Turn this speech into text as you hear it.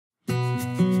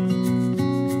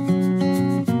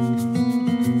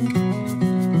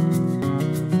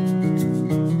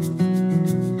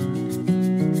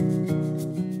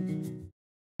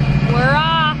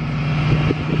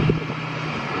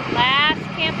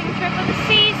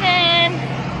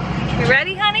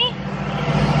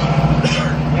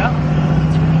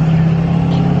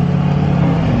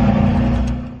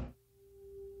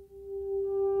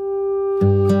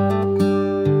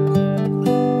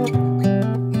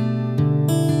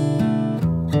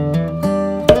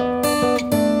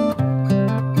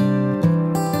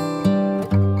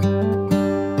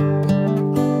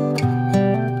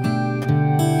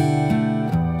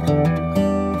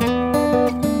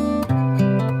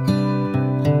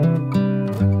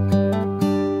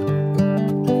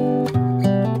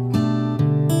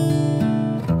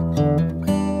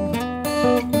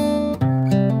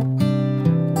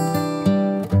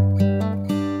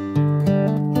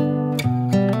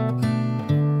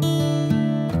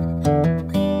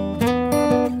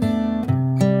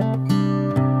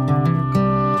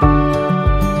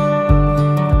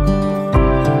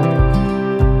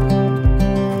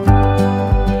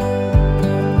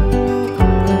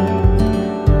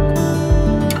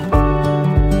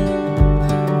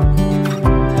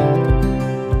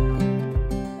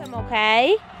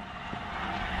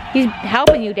She's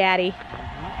helping you, Daddy.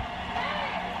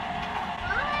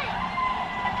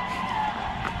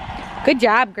 Good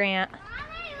job, Grant.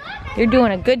 You're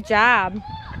doing a good job.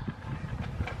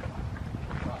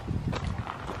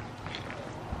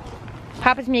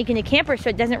 Papa's making the camper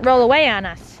so it doesn't roll away on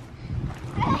us.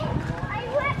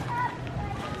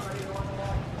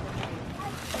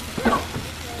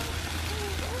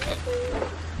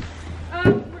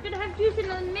 We're gonna have juice in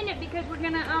a minute because we're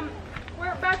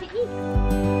about to eat.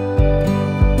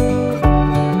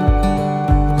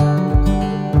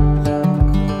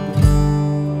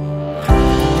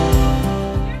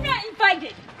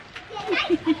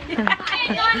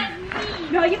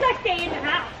 No, you guys stay in the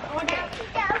house all day.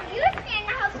 No, you stay in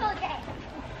the house all day.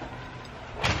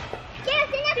 Yes,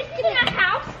 in the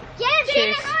house. Yes,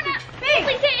 Cheers. What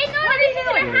are you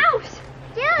doing in the house?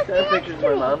 Yes, next to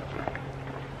me. Mom.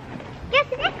 Yes,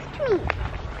 next to me.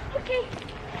 Okay.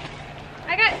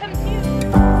 I got some too.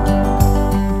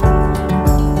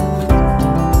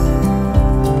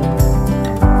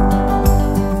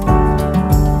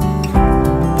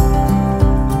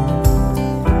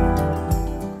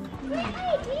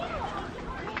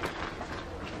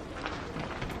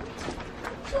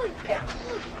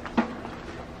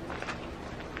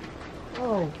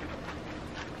 Oh.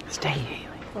 Stay, Haley.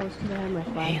 Close to them, my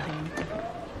flag.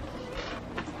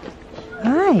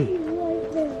 Hi.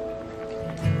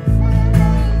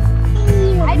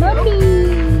 Hi, Mommy.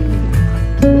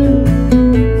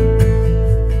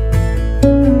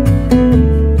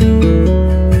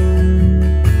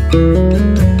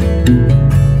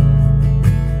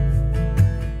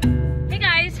 Hey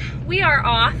guys, we are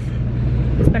off.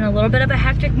 It's been a little bit of a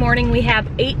hectic morning. We have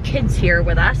 8 kids here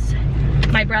with us.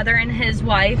 My brother and his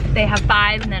wife, they have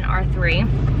 5 and then our 3.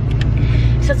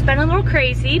 So it's been a little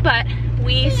crazy, but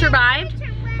we survived.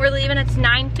 We're leaving, it's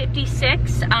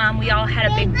 9:56. We all had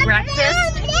a big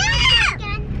breakfast.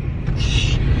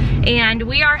 And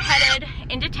we are headed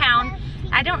into town.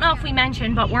 I don't know if we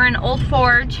mentioned, but we're in Old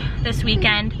Forge this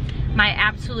weekend. My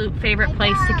absolute favorite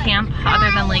place to camp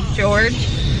other than Lake George.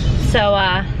 So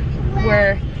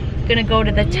we're gonna go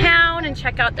to the town and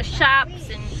check out the shops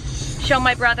and show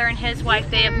my brother and his wife.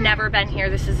 They have never been here.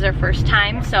 This is their first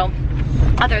time, so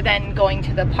other than going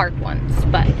to the park once.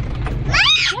 But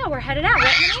yeah, we're headed out,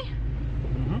 right, honey?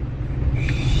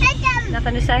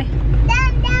 Nothing to say?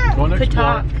 Could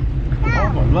talk. Oh,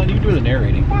 I'm letting you do the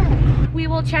narrating. We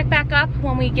will check back up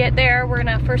when we get there. We're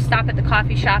gonna first stop at the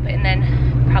coffee shop and then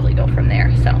probably go from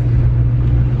there. So,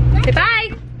 say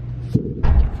bye.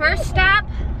 First stop,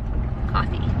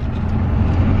 coffee.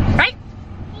 Right?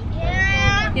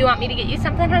 Yeah. You want me to get you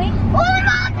something, honey?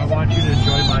 I want you to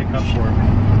enjoy my cup for me.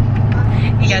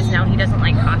 You guys know he doesn't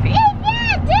like coffee. You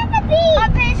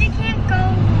can't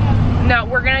go. No,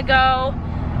 we're gonna go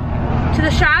to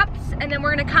the shops and then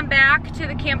we're gonna come back to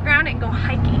the campground and go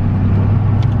hiking.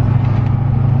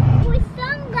 With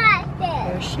sunglasses.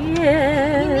 There she You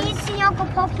is. need to see Uncle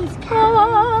Pokey's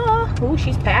cat. Oh,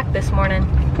 she's packed this morning.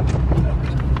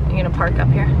 You gonna park up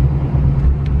here?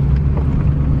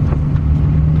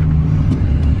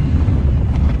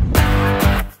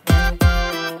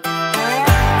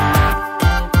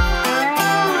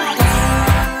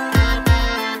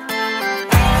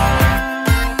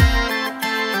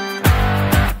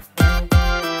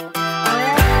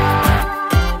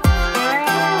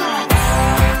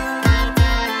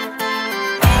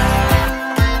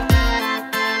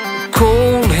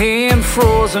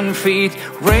 Frozen feet,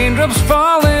 raindrops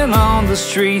falling on the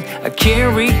street. I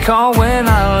can't recall when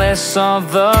I last saw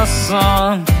the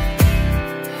sun.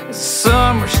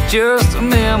 Summer's just a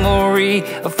memory,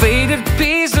 a faded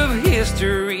piece of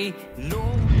history.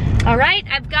 All right,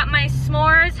 I've got my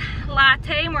s'mores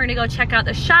latte and we're gonna go check out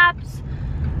the shops.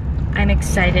 I'm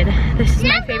excited. This is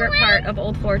my favorite part of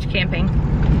Old Forge camping.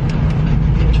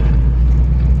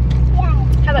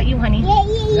 How about you, honey?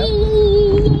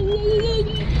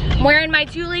 I'm wearing my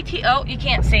Julie T. Oh, you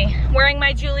can't see. Wearing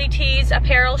my Julie T's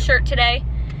apparel shirt today.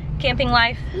 Camping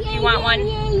Life. If you want one,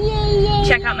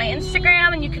 check out my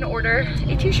Instagram and you can order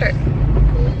a t-shirt.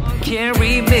 Can't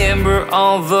remember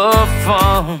all the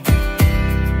fun,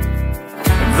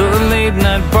 the late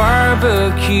night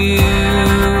barbecue,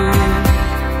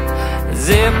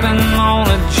 zipping on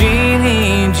a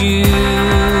genie juice,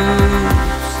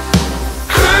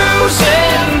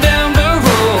 cruising down the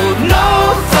road,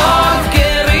 no thought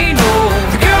getting old.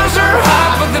 The girls are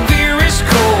hot but the beer is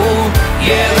cold.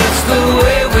 Yeah, that's the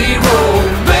way we roll,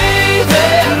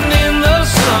 bathing in the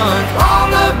sun,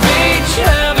 on the beach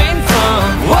having fun.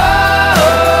 Whoa,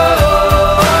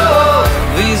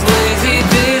 these lazy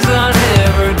days are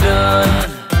never done.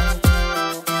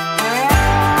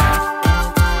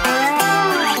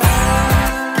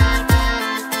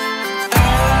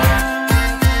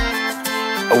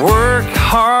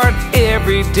 heart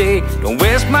every day. Don't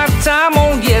waste my time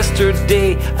on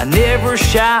yesterday. I never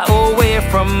shy away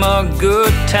from a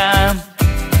good time.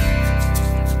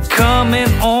 Coming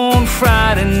on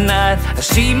Friday night, I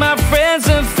see my friends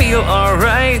and feel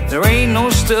alright. There ain't no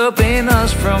stopping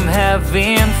us from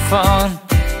having fun.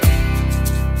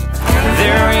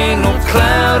 There ain't no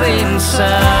cloud in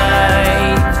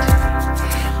sight.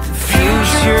 The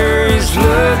future is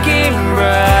looking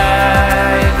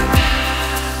bright.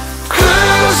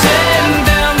 Cruising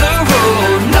down the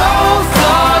road, no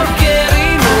thought of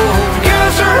getting old.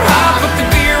 Girls are hot, but the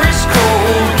beer is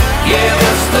cold. Yeah,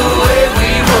 that's the way we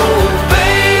roll.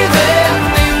 Bathing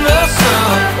in the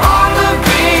sun, on the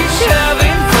beach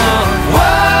having fun.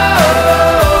 Whoa,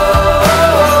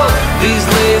 these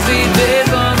lazy days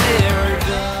are never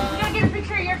done. You gotta get a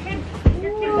picture of your kid.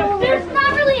 There's not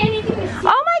really anything to see.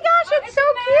 Oh my gosh, it's so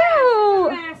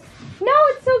cute. No,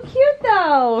 it's so cute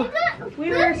though. We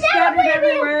were scattered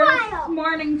everywhere this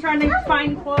morning trying to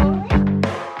find clothes.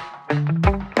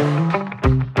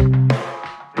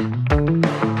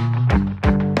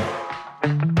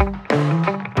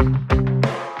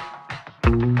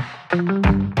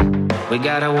 We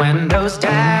got our windows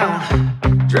down,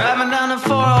 driving down the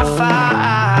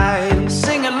 405,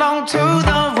 sing along to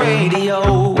the radio.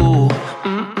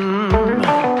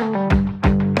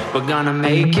 We're gonna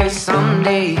make it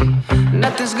someday.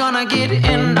 Nothing's gonna get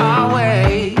in our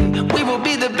way. We will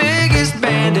be the biggest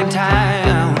band in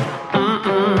town.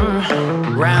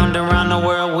 Round and round the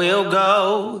world we'll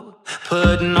go,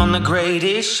 putting on the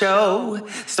greatest show.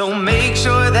 So make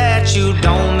sure that you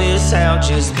don't miss out,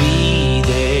 just be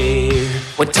there.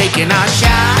 We're taking our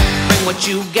shot, bring what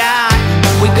you got.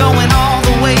 We're going all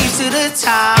the way to the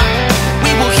top.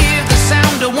 We will hear the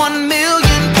sound of 1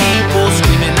 million people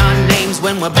screaming our names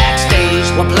when we're backstage.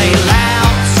 We'll play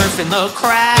loud, surfing the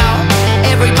crowd.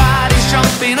 Everybody's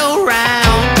jumping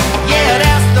around. Yeah,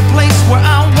 that's the place where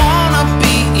I wanna be.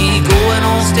 Going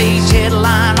on stage,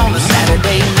 headline on a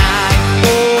Saturday night.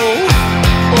 Oh,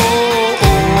 oh,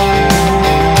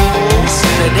 oh,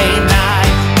 Saturday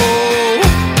night. Oh,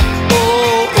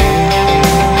 oh,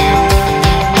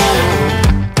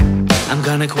 oh. I'm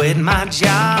gonna quit my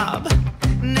job.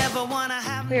 Never wanna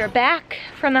have. We are back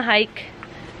from the hike.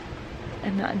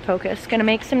 I'm not in focus. Gonna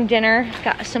make some dinner.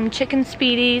 Got some chicken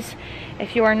speedies.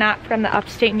 If you are not from the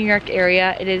upstate New York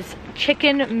area, it is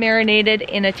chicken marinated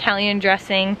in Italian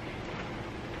dressing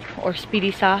or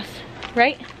speedy sauce,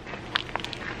 right?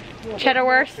 Cheddar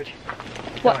wurst.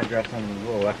 What? Dressing a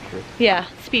little extra. Yeah,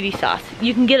 speedy sauce.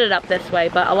 You can get it up this way,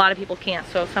 but a lot of people can't.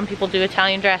 So some people do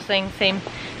Italian dressing. Same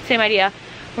idea.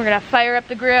 We're gonna fire up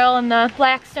the grill and the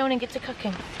Blackstone and get to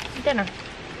cooking dinner.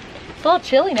 It's a little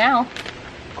chilly now.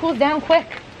 Cools down quick.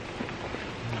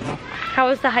 How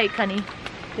was the hike, honey?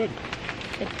 Good.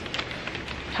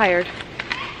 Tired.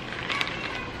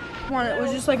 It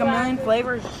was just like a million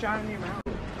flavors shot in your mouth.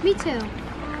 Me too.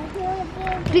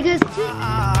 Because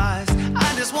I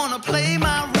just wanna play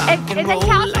my rock Is and it roll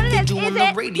California? like they do Is on the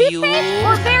it radio. Deep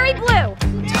or Berry Blue?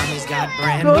 Tommy's got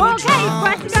brand new Okay, drums,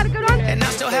 Preston got a good one. and I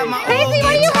still have my Paisley, old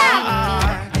what do you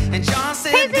guitar. And John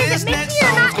said Paisley, is this it next minty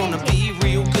or not song's gonna minty? be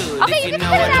real good. Okay, If you can know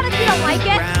spit it what out if you don't like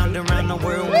it. Round and round the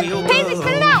world we'll Paisley, go.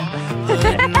 spit it out.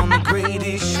 Putting on the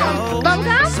greatest show. Bubble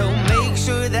gum? So make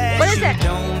sure that What is you it?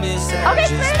 don't miss out. Okay,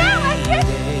 spit it out. Let's get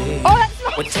it. Oh,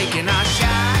 that's We're taking our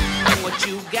shot at what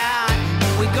you got.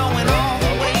 We're going all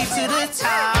the way to the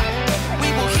top. We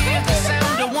will hear the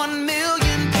sound of 1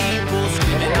 million people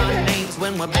screaming our names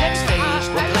when we're backstage.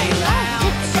 We'll play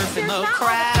loud, surfing the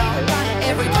crowd.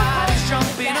 Everybody's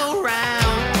jumping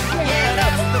around. Yeah,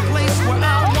 that's the place where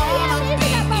I wanna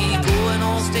be. Going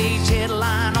on stage,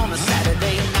 headline on a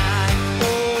Saturday night.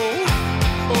 Oh,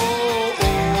 oh,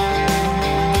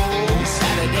 oh,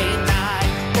 Saturday night.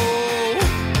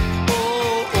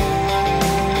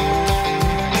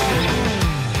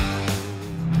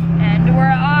 And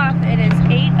we're off. It is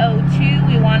 8:02.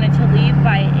 We wanted to leave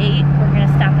by 8. We're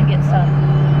gonna stop and get some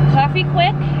coffee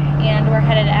quick, and we're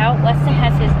headed out. Weston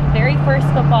has his very first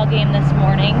football game this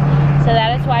morning, so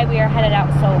that is why we are headed out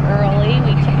so early.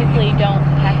 We typically don't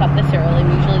pack up this early.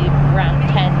 We usually leave around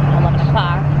 10, 11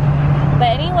 o'clock.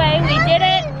 But anyway, we did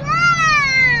it.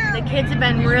 The kids have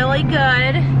been really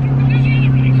good.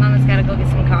 Mama's gotta go get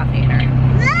some coffee in her.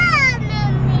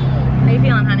 How you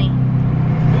feeling, honey?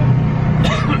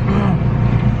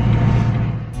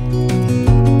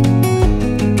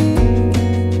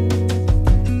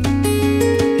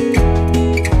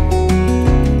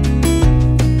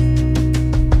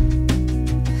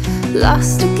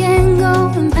 Lost again,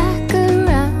 going back